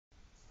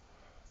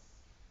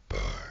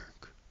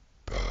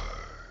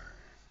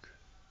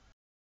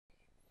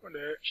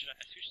on it. Should I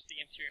switch to the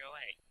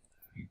M308?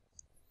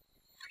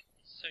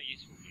 It's so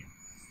useful here.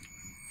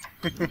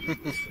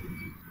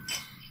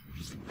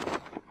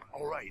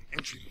 Alright,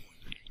 entry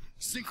point.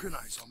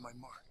 Synchronize on my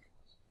mark.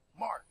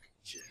 Mark.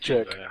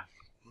 Check.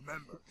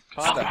 Remember.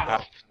 Kinda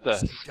have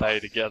to stay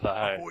together,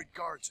 hey? Avoid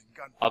guards and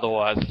gunfire.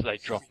 Otherwise they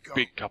drop a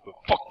big cup of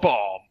fuck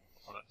bomb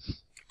on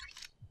us.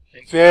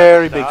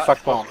 Very big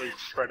fuck bomb. Probably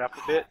spread up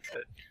a bit,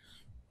 but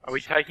are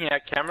we taking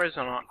out cameras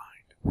or not?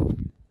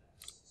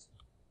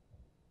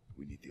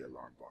 We need the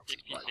alarm box. If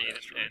you see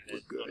them, then We're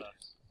it's good. not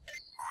us.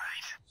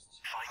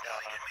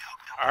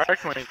 I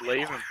reckon we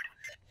leave them.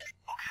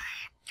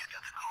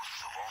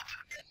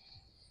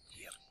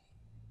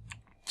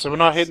 So we're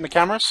not hitting the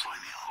cameras?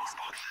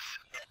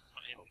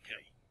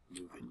 Okay.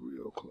 Moving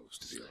real close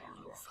to the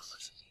alarm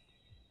box.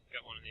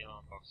 Got one of the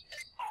alarm boxes.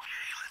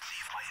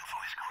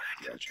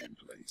 Gadget in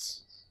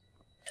place.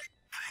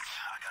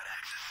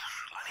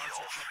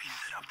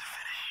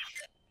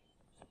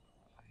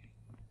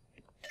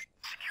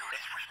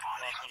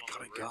 Last one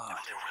on the roof. God.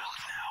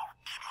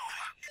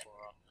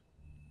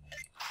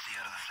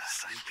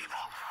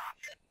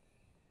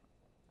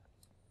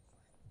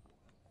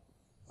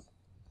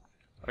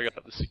 I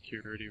got the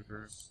security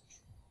room.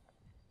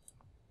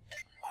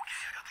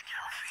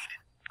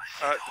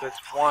 There's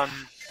one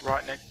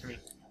right next to me.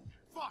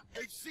 Fuck,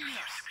 they've seen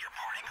us.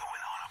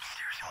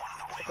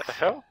 What the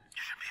hell?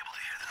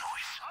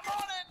 I'm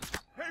on it.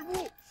 Hey,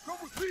 Wolf, come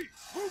with me.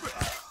 Move it.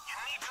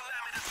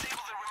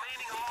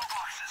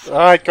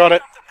 Alright, got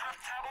it.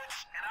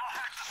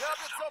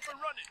 Tablets up and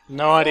running.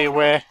 No idea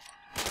where.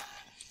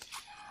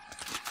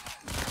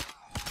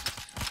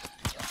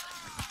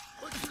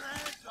 Put your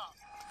hands up.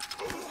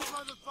 Put your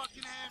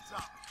motherfucking hands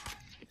up.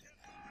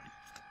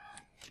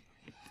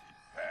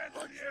 Hands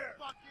in the air.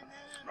 Fucking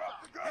hands Drop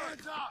up. the gun.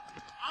 Hands up.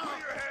 Put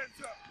your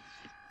hands up!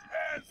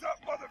 Hands up,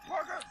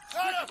 motherfucker!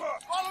 Shut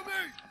up. Follow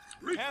me.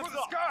 Reach Hands for the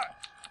up. sky!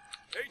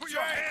 Hey, Put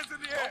your hands in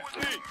the air! Go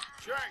with me.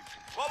 James,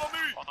 follow me.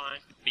 Fine.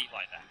 Beat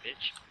like that,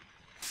 bitch.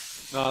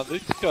 No,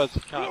 these guys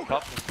can't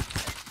cut me.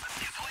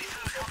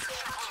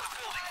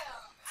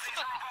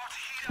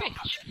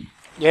 Bitch!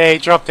 Yeah, he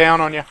dropped down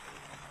on you.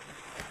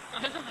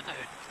 I know. I'm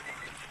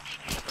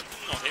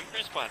not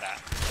impressed by that.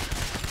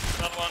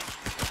 Another one.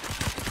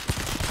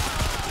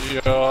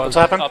 Yeah, What's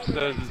happened?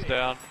 Upstairs is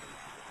down.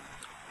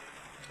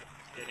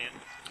 Get in.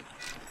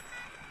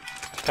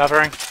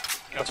 Covering.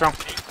 What's wrong?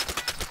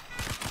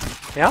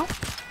 Yeah? Up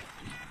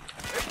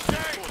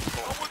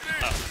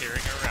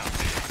peering around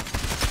me.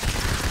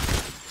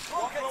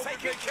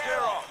 Taken care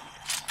of.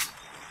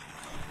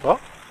 What?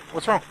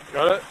 What's wrong?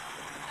 Got it?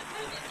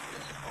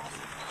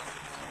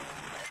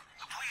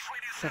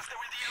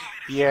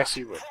 Yes,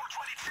 you would.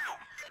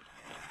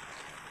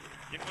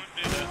 You wouldn't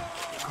do that.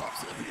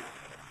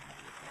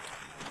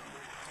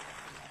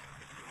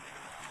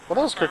 What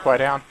else quick way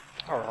down?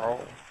 Oh.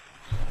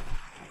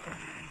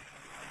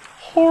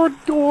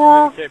 Hard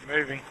door. Keep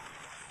moving.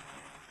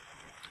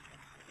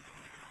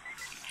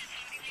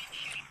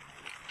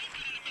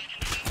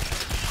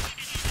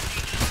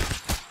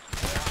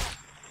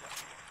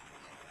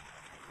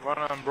 One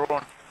on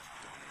Braun.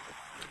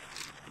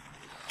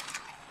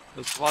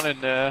 There's one in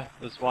there,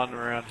 there's one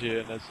around here,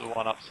 and there's the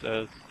one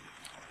upstairs.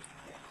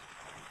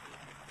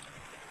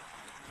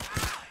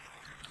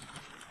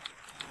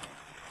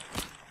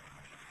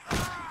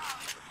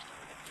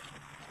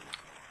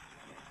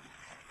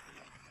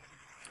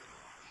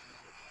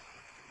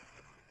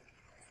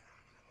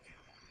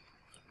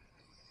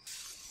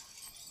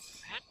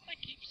 How do I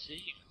keep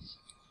seeing us?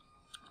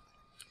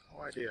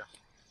 No idea.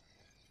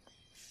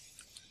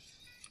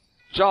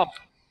 Jump!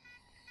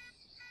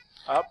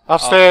 Up.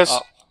 Upstairs.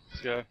 Up.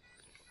 Let's go.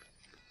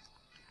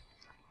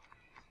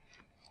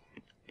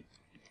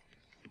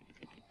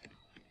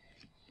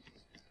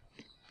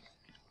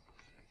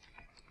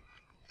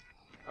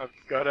 I've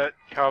got it.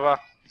 Cover.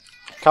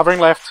 Covering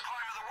left.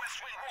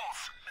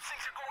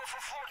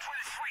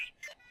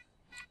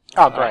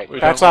 Oh, great. We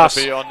That's don't want us.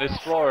 to be on this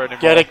floor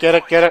anymore. Get it, get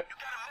it, get it.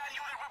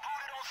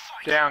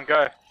 Down,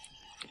 go.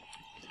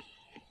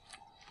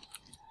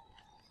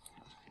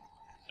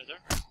 Is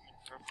there?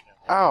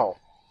 Oh.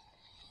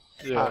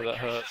 Yeah, Oh. that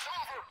hurt.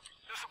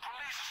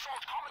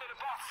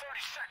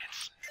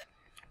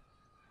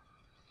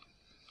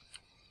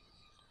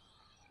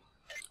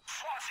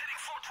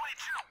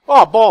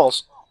 Oh,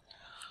 balls.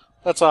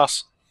 That's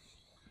us.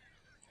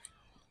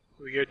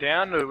 Do we go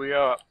down or do we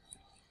go up?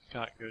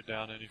 Can't go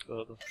down any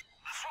further.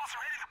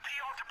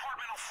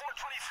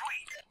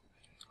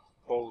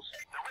 Balls.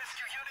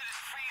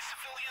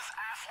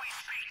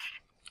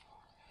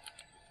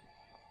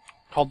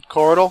 Hold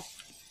corridor.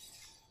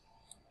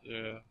 Yeah.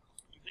 I'm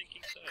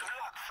thinking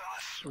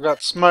so. We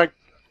got smoke.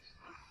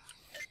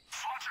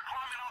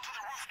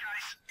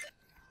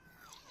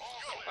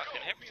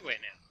 Fucking everywhere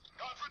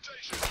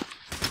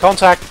now.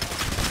 Contact.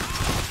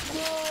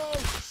 Whoa,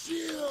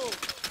 shield.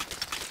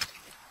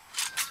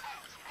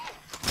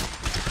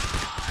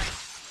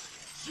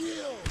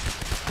 Shield.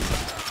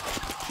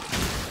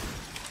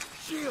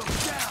 Shield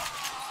down.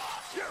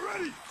 Get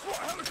ready! SWAT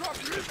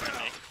helicopter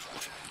inbound!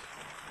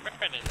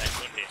 Brennan, that's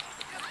one here.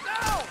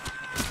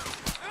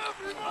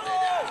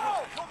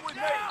 Come with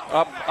me.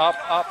 Up.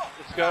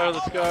 Let's go,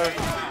 let's go.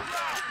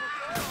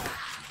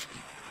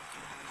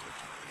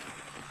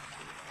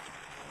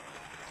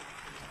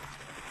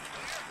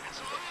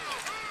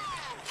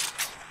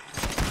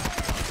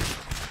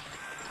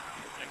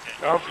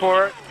 Going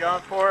for it,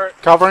 going for it.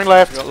 Covering We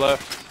left. got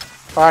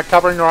left. Alright,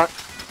 covering right.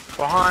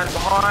 Behind.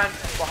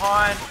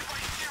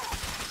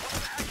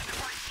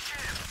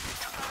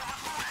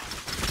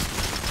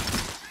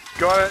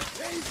 Got it.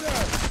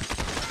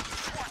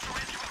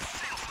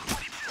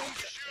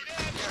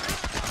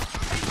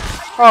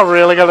 Oh,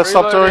 really? Gotta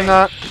stop doing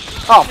that?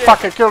 Oh,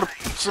 fuck, I killed a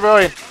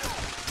civilian.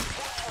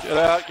 Get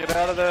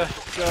out of there.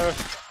 Let's go.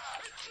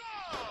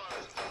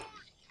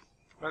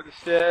 I'm at the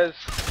stairs.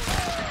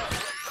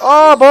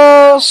 Oh,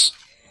 balls!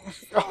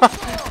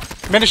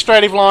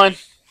 Administrative line.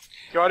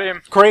 Got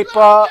him. Creeper.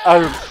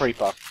 Oh,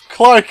 creeper.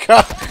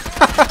 Cloaker.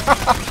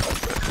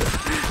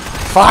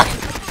 Fuck.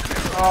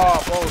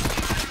 Oh, balls.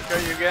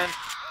 Got you again.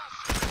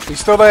 He's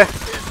still there.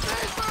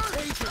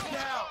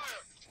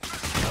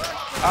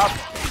 Up.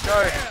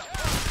 Go.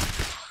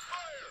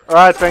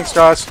 Alright, thanks,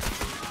 guys. That's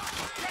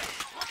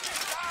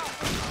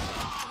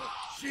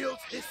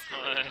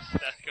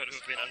got to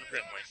have been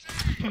unfriendly.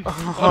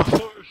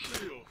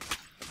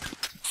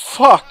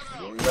 Fuck,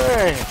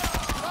 man.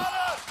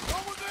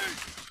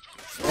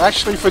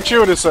 Actually,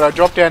 fortuitous that I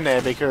dropped down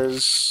there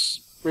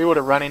because we would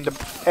have run into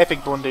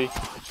Epic Bundy.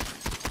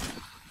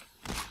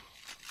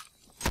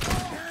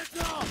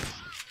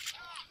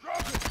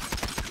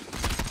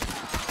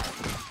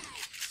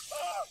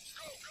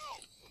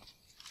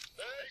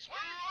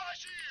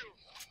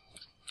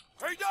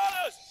 Hey,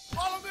 Dallas,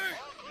 follow me.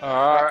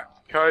 Alright,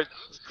 codes.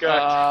 Let's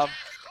go.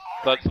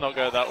 Let's not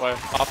go that way.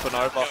 Up and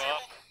over.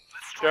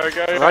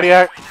 Go.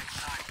 Radio.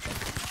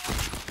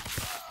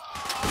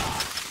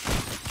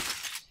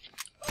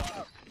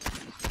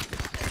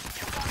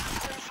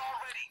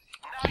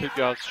 Keep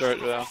going straight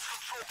down.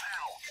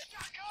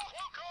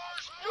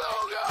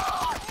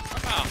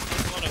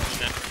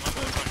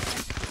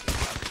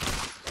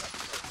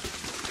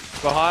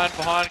 Behind,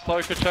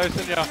 Cloaker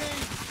chasing ya.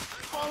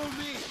 Follow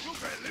me.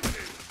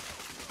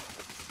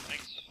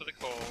 Thanks for the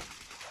call.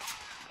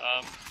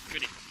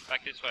 Goody,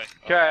 back this way.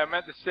 Okay, I'm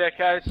at the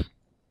staircase.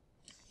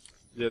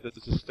 Yeah, there's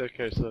a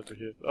staircase over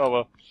here. Oh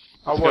well.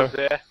 I Let's was go.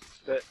 there,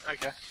 but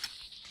okay.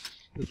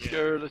 Let's Yeah.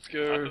 go, let's I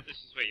go. thought this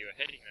is where you were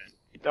heading then.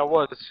 I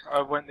was.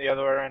 I went the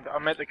other way around.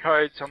 I'm at the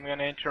codes, so I'm going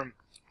to enter them.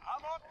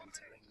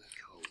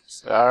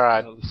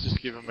 Alright. Let's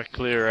just give him a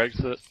clear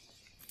exit.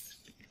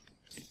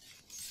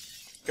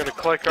 Got to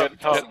click up Get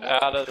top.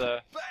 out of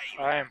there.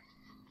 I am.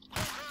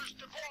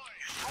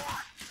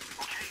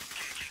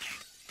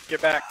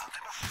 Get back.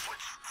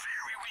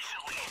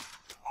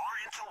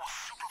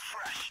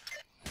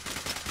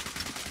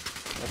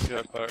 Let's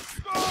go, Poke.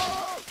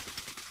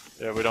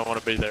 Yeah, we don't want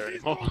to be there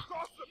anymore. Cost $1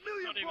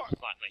 million Not even bucks.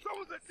 slightly. So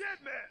was a dead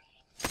man.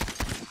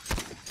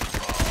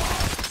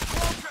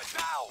 Okay,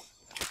 down.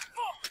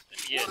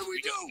 Yes, What do we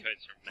we got do? the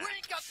codes from We Matt.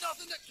 ain't got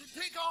nothing that can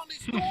take on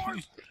these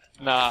stores.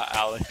 Nah,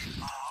 Alex.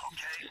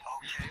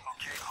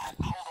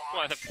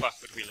 Why the fuck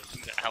would we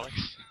listen to Alex?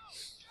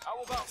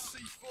 How about C4?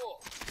 No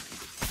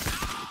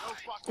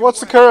fucking What's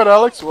the way. code,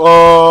 Alex?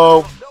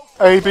 Whoa.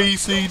 A, B,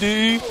 C,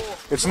 D.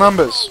 It's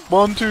numbers.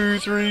 1, 2,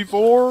 3,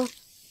 4. Okay,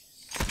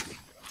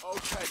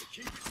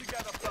 keep it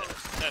together, fellas.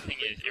 The thing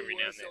is, every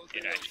now and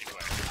then it actually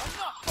works. I'm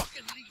not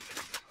fucking leaving.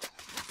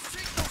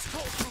 Take those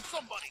calls from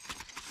somebody.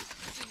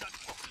 It's in that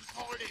fucking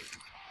party.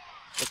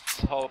 Let's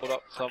hold it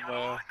up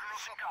somewhere.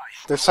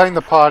 They're saying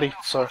the party,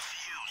 so.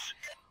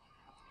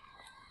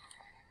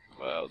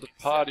 Well, the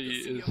party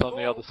is on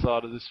the other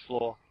side of this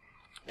floor.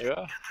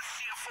 Yeah?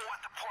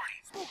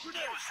 Smoke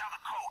grenade.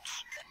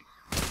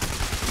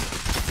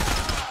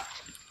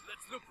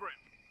 Let's look for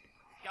him.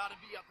 Gotta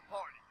be at the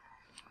party.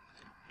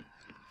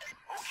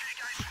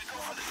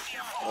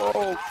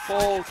 Oh,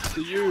 balls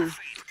to you.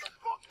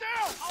 Fuck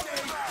down!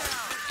 Stay down!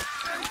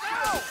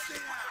 Stay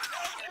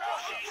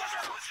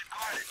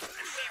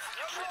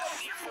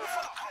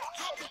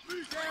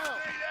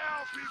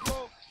down,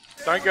 people!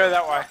 Don't go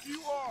that way.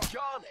 You are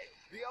Johnny,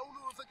 the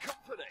owner of the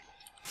company.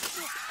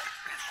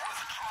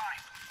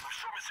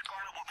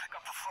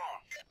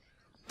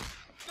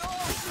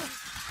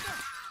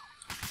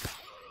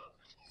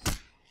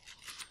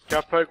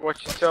 Go Poke,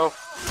 watch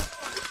yourself.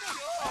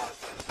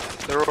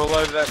 They're all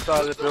over that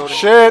side of the building.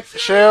 Shit,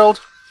 shield.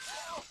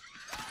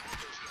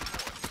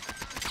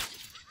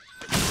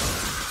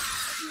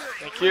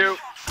 Thank you.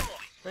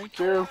 Thank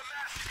you.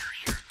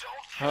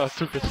 I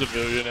took a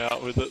civilian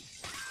out with it.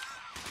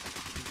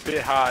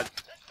 Bit hard.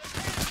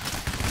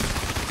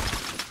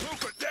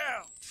 Move it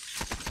down!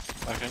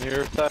 I can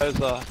hear a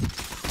taser.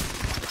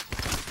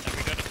 Have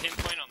we got a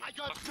pinpoint on the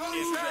fucking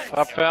kid? I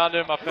found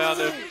him.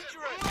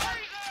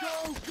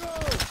 Go, go!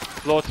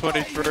 Floor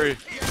 23.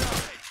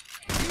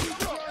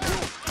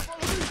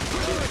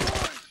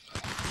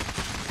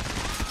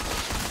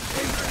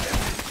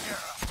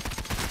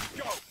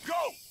 Go, go!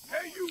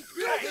 Hey, you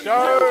bitch! Go,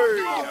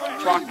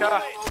 fucker.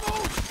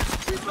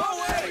 No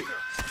way!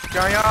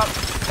 Going up.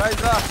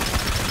 Taser.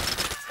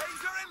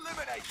 Taser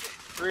eliminated.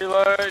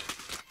 Reload.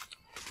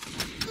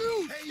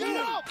 Hey, you!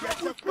 Get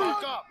the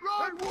fuck up!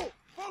 Run! Hey, Wolf,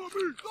 follow me.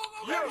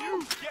 Yeah, you.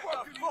 Get the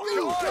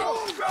fuck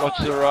up. Watch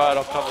the right,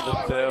 I'll cover the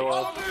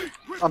stairwell. Follow me.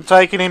 I'm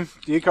taking him.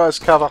 You guys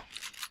cover.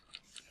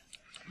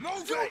 No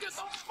You get the vex.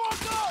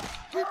 fuck up!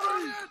 Keep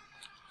running!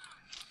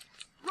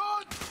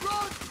 Run!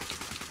 Run!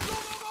 Go, go,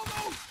 go,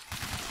 go!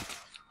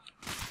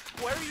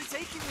 Where are you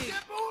taking me?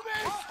 Get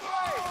moving!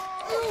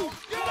 You.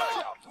 Get Watch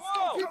up! out.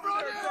 Whoa. Keep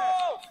running!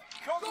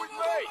 Come with me.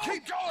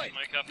 Keep going.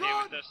 Smoke up here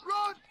Run! with this.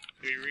 Run!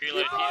 Do we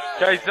reload here?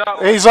 Guy's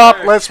up. He's up.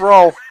 Let's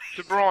roll.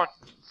 To Braun.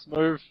 Let's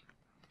move.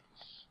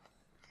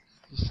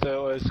 The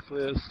stairway's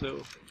clear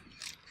still.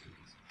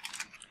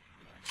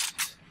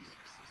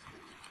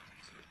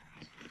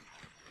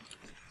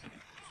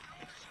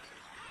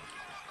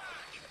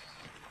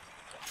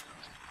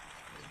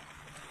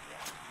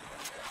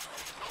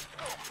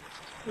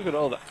 Look at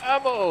all the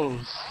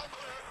ammos!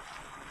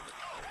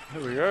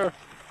 Here we go.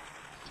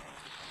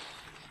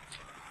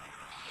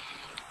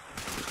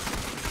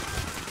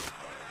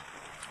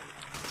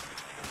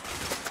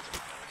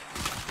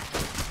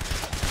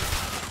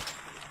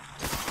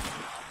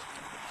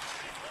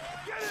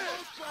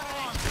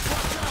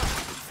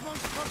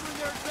 Smoke's covering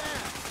their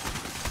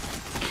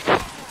advance!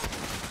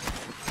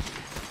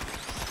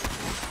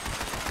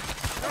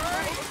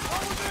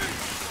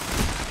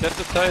 Get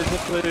the taser,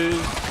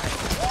 please.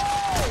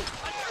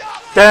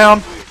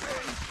 Down.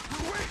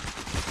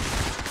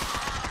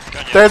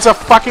 There's a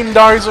fucking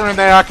dozer in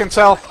there, I can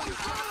tell. He's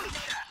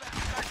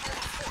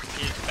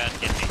about to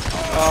get me.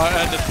 Oh,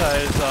 and the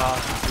taser.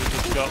 You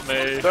just got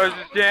me. Those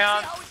is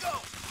down.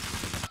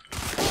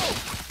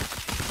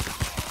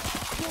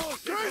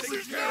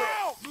 Taser's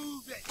now!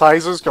 Move it!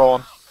 Taser's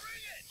gone.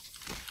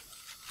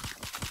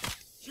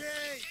 Jay!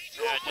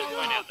 Yeah, just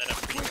point out that I'm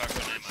pretty fucked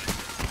on ammo.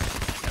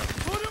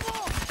 Put him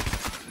up!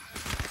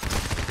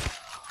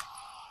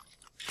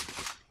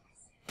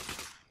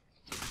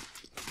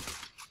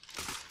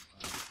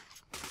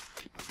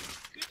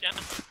 Good down.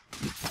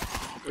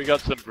 We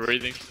got some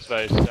breathing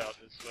space out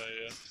this way,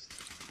 yeah.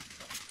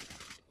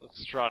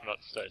 Let's try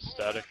not to stay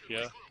static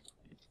here.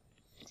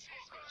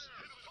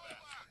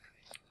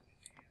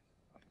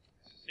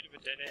 Bit of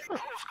a dead end.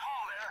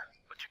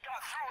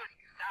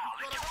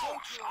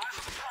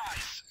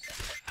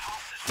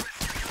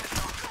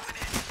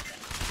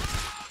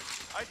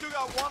 I took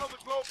out one of the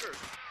cloakers.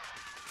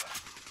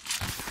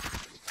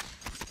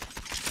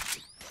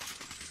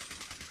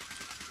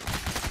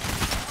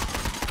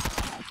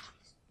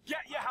 Get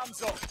your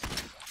hands up.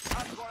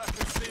 I'm gonna have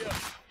to see him.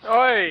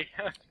 Oi!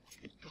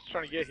 Just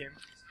trying to get him.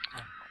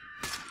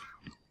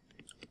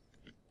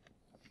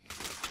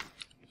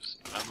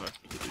 Ammo,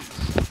 please.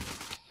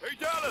 Hey,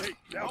 Dallas.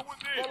 Down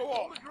with me. Follow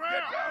up. Get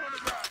down on the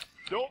ground.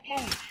 Don't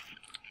move.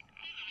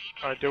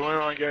 Alright, do we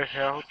want to go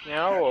health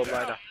now or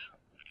later?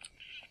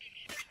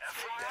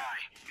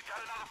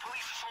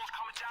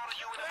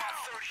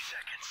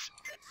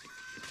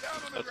 Down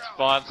on the Let's ground.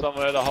 find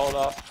somewhere to hold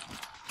up.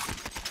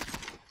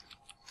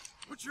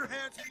 Put your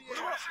hands in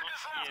the air!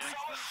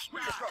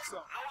 Swing across some.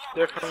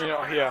 Definitely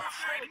not here.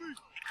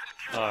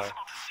 No.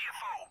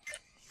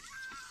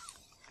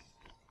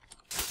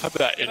 How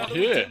about in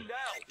here? Is he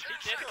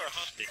dead or a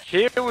hostage?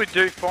 Here we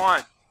do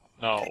fine.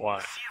 No, it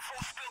won't.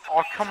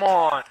 Oh, come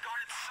on.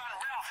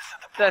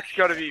 That's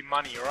gotta be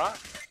money, right?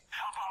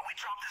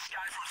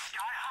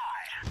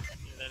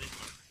 Yeah, that is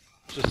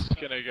Just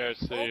gonna go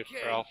see if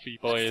Ralphie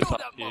boy is Let's throw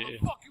up that here.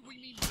 motherfucker, we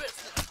mean business!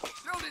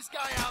 Throw this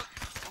guy out,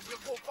 and we'll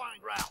go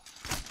find Ralph!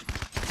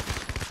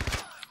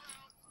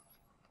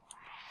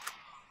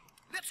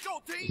 Let's go,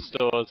 team! This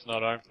door's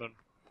not open.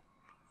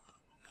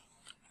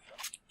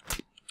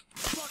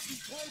 Fucking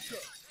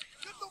closer!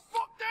 Get the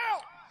fuck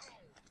down!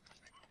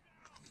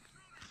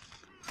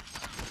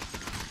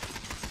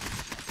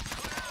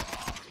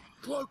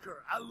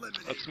 Cloaker,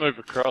 eliminated. Let's move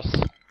across.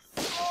 Boom,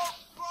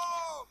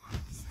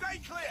 boom. Stay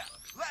clear.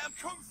 Let them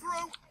come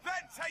through, then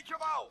take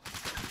them out.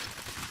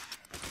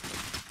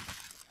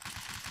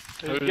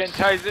 Who's getting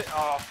tasered?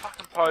 Oh,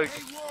 fucking poke.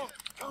 Hey, Wolf,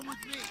 come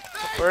with me.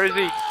 Where is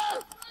he?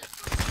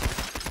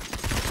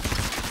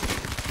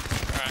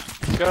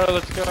 Let's go,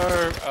 let's go.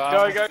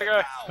 Go, go,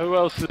 go. Who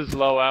else is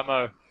low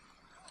ammo?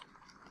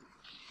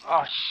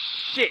 Oh,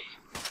 shit.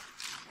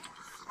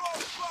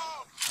 Boom,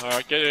 boom.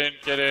 Alright, get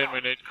in, we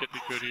need to get the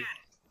goodie.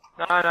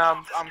 No,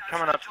 I'm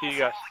coming up to you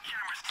guys.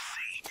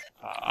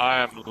 I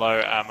am low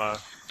ammo.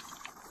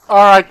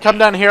 Alright, come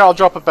down here, I'll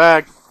drop a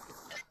bag.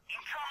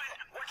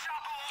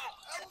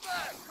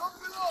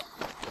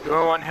 Do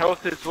I want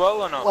health as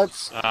well or not?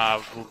 Let's...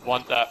 We'll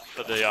want that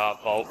for the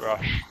Vault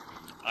Rush.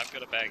 I've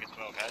got a bag as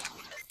well, guys.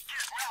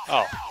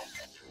 Oh,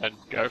 then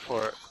go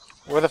for it.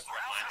 Where the...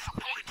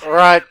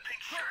 Alright,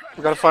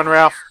 we gotta find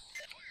Ralph.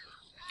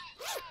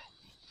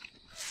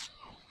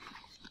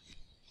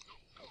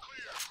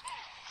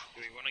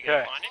 Do we want to go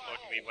Okay. find him, or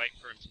do we wait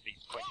for him to be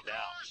pointed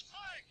out?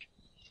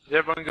 Has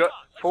everyone got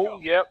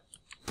full? Yep.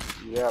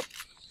 Yep.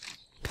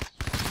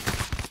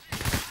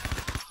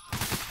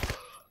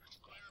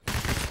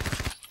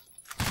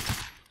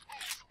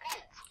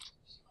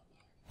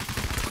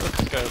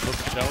 go look,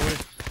 shall we?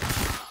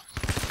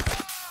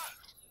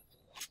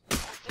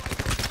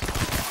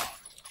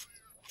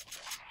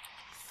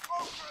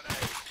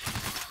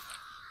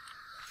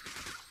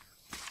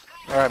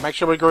 Alright, make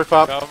sure we group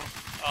up. Come.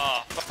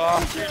 Oh,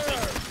 fuck.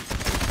 Seriously.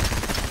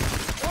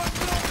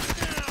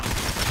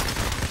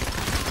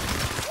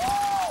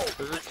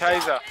 There's a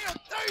taser.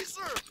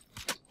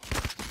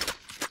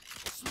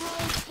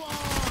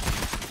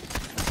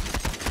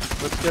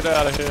 Let's get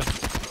out of here.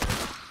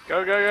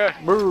 Go, go, go.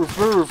 Move,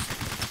 move.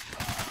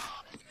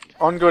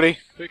 On goody.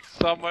 Pick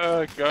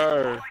somewhere,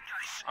 go.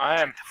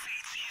 I am.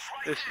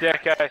 This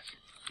staircase.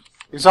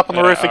 He's up on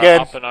the roof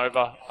again. Up and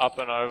over, up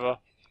and over.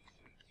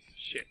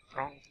 Shit,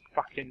 wrong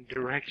fucking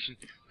direction.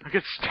 I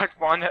get stuck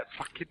behind that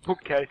fucking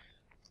bookcase.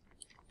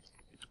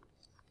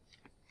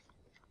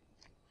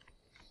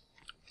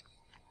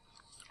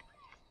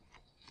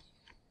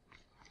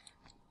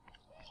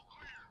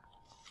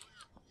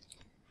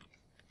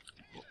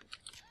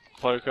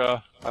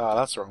 Cloaker. Ah,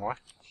 that's the wrong way.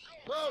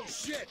 Oh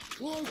shit!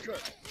 Cloaker!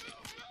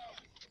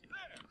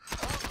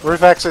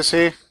 Roof access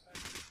here.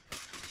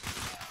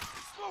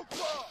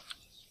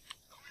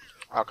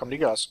 I'll come to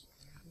you guys.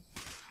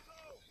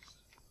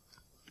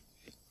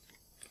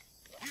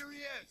 Here he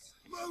is!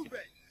 Move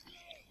it!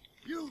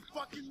 You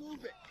fucking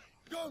move it!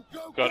 Go,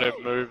 go, Got go! him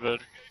moving.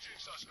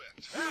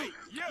 Hey,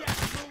 you!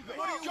 Move it!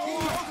 Go,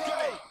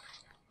 go!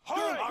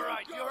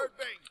 Alright, you heard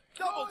me!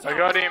 Double I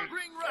got him. Ring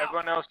round.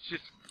 Everyone else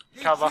just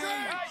cover.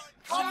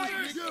 Come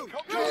with you!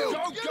 Go,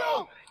 go,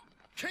 go!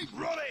 Keep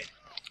running!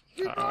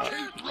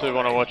 So you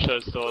want to watch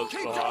those doors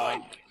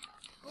behind?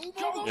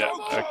 Go, Yeah, go,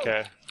 go.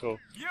 okay, cool.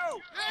 You!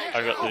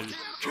 I got these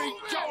Keep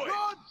going!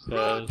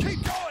 stairs.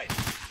 Keep going!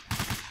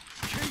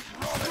 Keep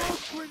running!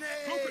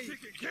 Grenade!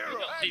 Taken care You of!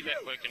 got see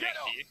that working next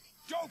to you.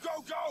 Go, go,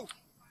 go!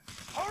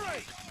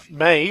 Hurry!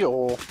 Me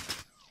or...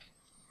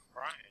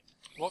 Right.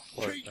 What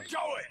Keep cloaker?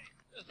 going!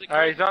 There's the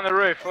Alright, he's on the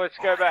roof. Let's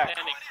go back.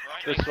 standing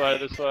right This next way,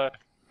 to you. this way.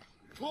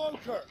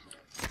 Cloaker!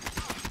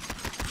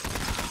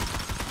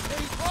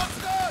 Hey,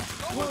 monsters!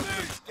 Follow me!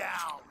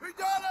 Down! We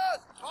got us!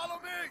 Follow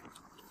me!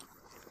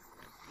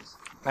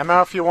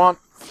 Ammo if you want.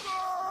 Go!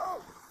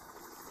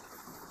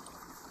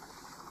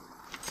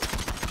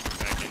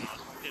 Okay, nice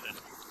one, did it.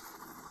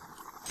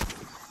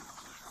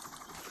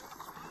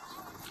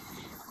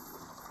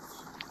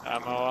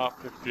 Ammo up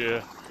if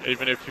you,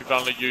 even if you've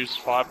only used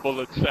 5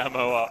 bullets,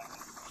 ammo up.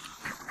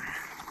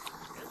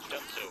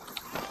 Jump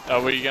to.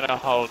 Are we gonna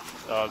hold,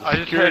 the I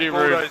just security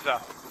heard room bulldozer.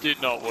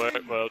 did not work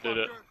well, did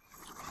it?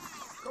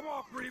 Come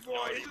on, pretty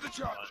boy, into the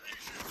truck!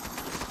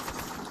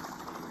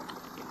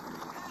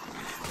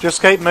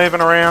 Just keep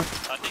moving around.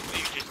 I think we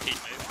just keep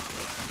moving.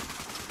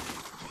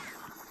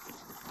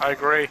 I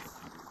agree.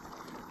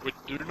 We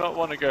do not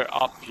want to go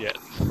up yet.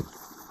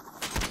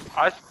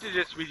 I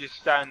suggest we just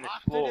stay on this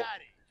floor.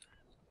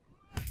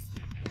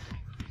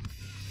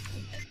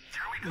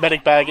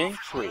 Medic bag Pick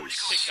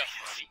increase. up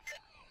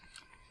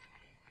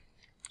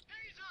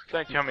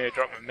money. Don't tell me to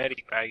drop my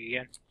medic bag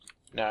again.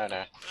 No, no. No,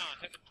 I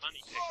have a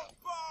money pick up.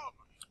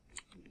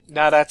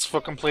 No, that's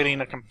for completing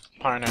a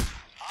component.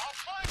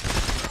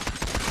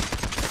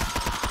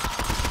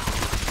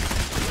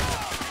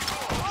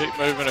 Keep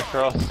moving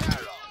across.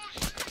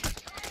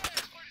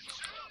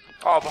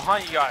 Oh,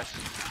 behind you guys.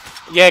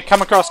 Yeah,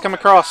 come across, come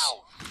across.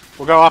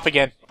 We'll go up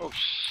again. Oh,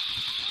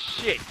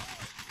 shit.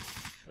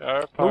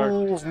 Go, poke.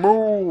 Move,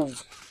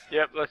 move.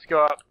 Yep, let's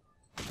go up.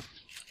 Can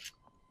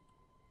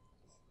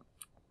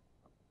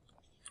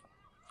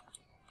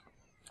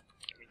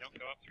we not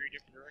go up 3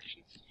 different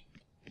directions?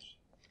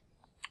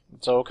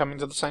 It's all coming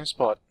to the same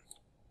spot.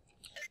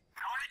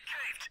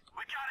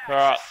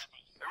 Alright,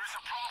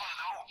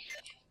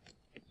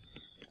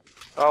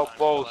 Oh,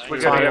 balls. We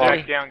Time gotta go lock.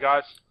 back down,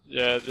 guys.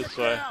 yeah, this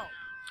way.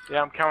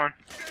 Yeah, I'm coming.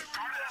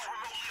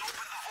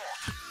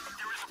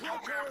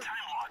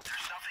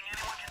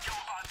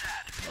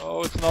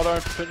 Oh, it's not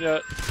open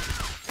yet.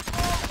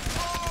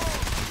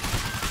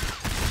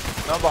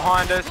 Not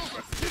behind us.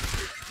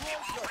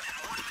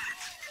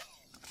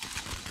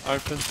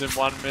 Opens in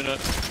 1 minute.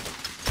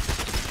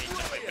 He's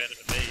somewhere better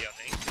than me, I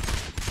think.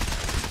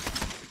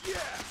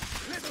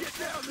 Let's get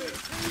down there!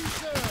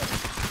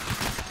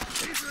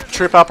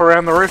 Trip up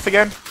around the roof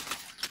again. So,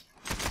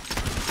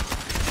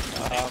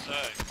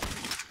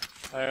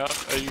 Hang on,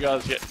 are you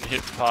guys getting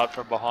hit hard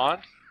from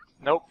behind?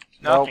 Nope.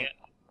 Nope. Nothing.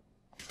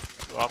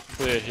 Well, I'm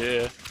clear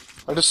here.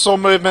 I just saw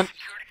movement.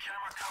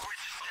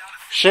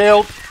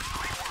 Shield.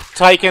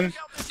 Taken.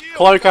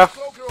 Cloaker.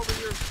 Cloaker over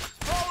here.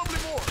 Probably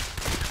more.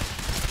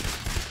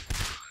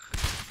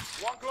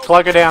 One cloaker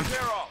Cloaker down. taken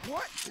care of.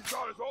 What? His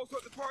daughter's also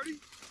at the party?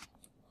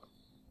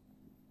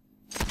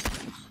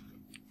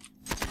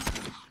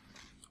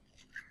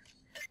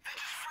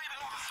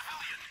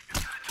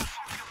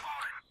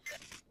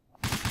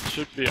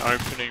 Should be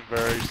opening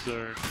very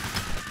soon.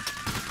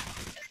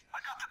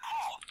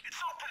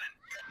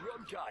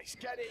 Run, guys.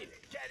 Get in.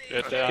 Get in. Get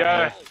Let's down go.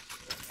 there.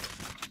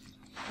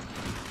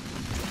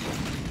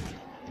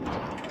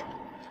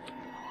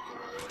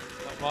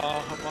 Come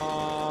on, come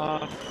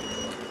on.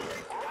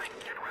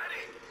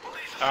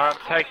 I'm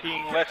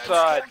taking left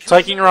side.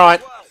 Taking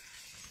right.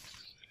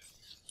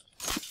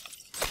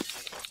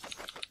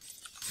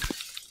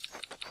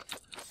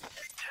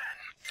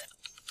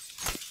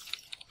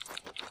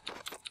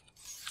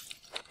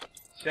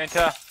 Center.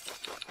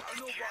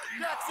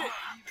 That's it.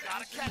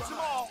 Gotta catch them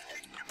all.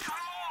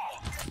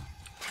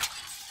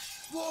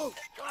 Whoa.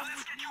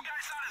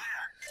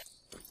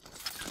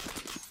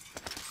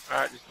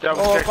 Alright, just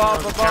double Oh, check.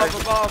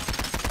 above,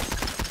 above.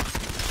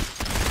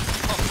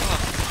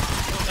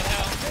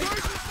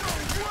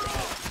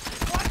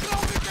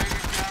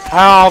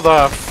 How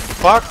the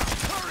fuck?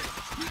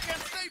 You can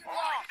stay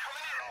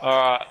blocked.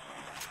 Alright.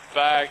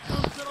 Bags.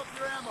 Set up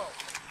your ammo.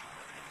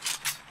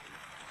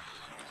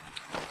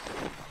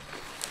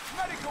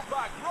 Medical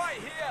bag right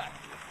here.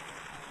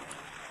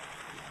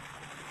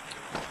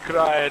 Could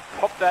I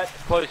pop that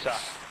closer?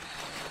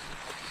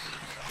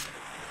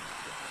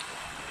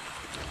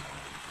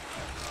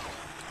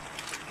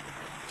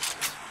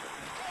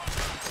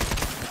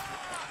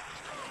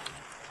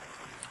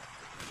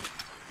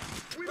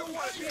 We don't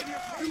want to be in here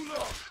for too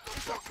long.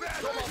 It's a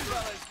bad Come on,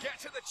 fellas. Get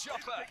to the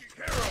chopper. taken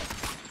care of.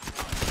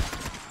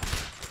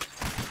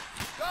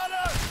 Got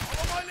us.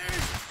 On my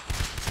knees.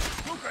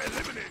 Luca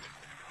eliminated.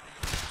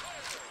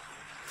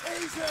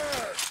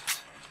 Taser.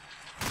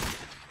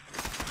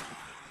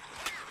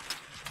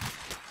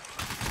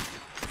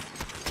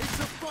 It's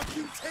a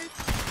fucking tape.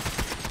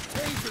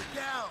 Taser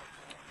down.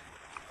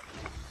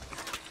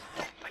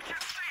 I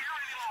can't stay here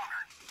any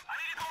longer. I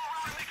need to go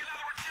around and make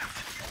another attempt.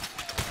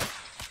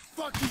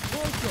 Fucking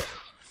closer.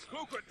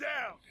 Luca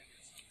down.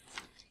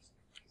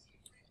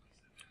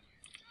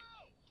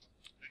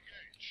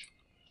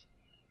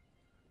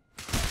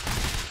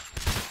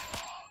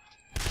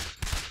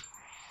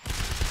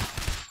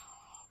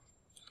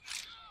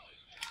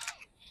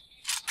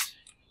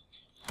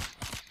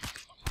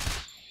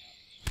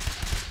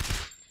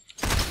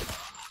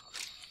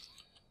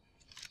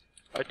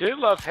 I do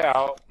love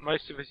how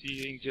most of us are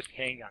using just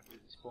handguns at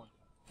this point.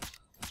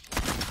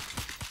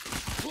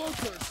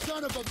 Closer,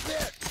 son of a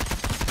bitch.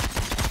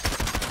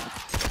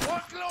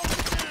 One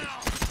close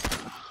down.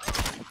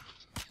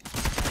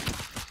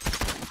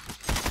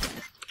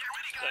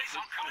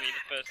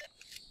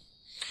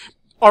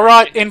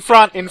 Alright, in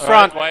front, in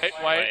front. Wait.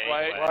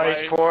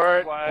 Wait for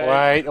it.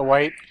 Wait,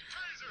 wait.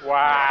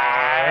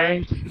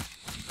 Wait.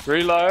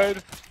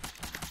 Reload.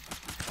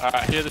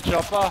 Alright, hear the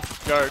chopper.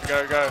 Go.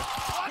 Luca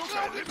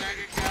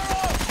eliminated.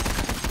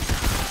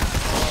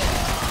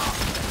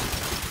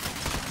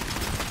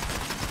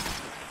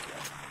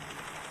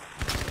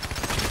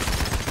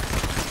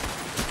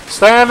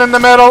 Stand in the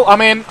middle.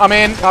 I'm in.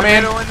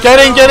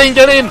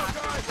 Get in.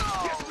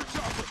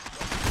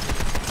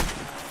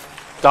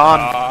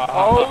 Done.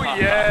 Oh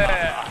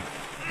yeah.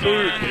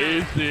 Too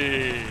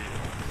easy.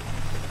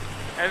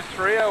 And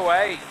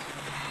 308.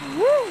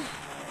 Woo!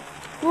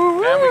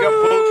 And we got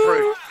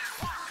bulletproof.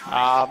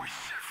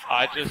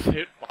 I just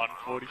hit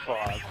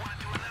 145.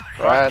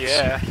 That's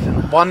Yeah.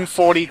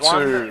 142.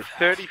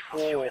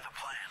 134.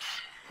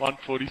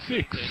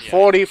 146.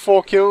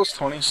 44 kills,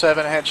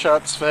 27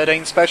 headshots,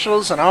 13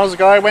 specials, and I was the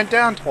guy who went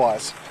down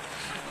twice.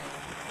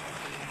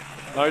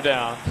 No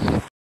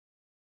downs.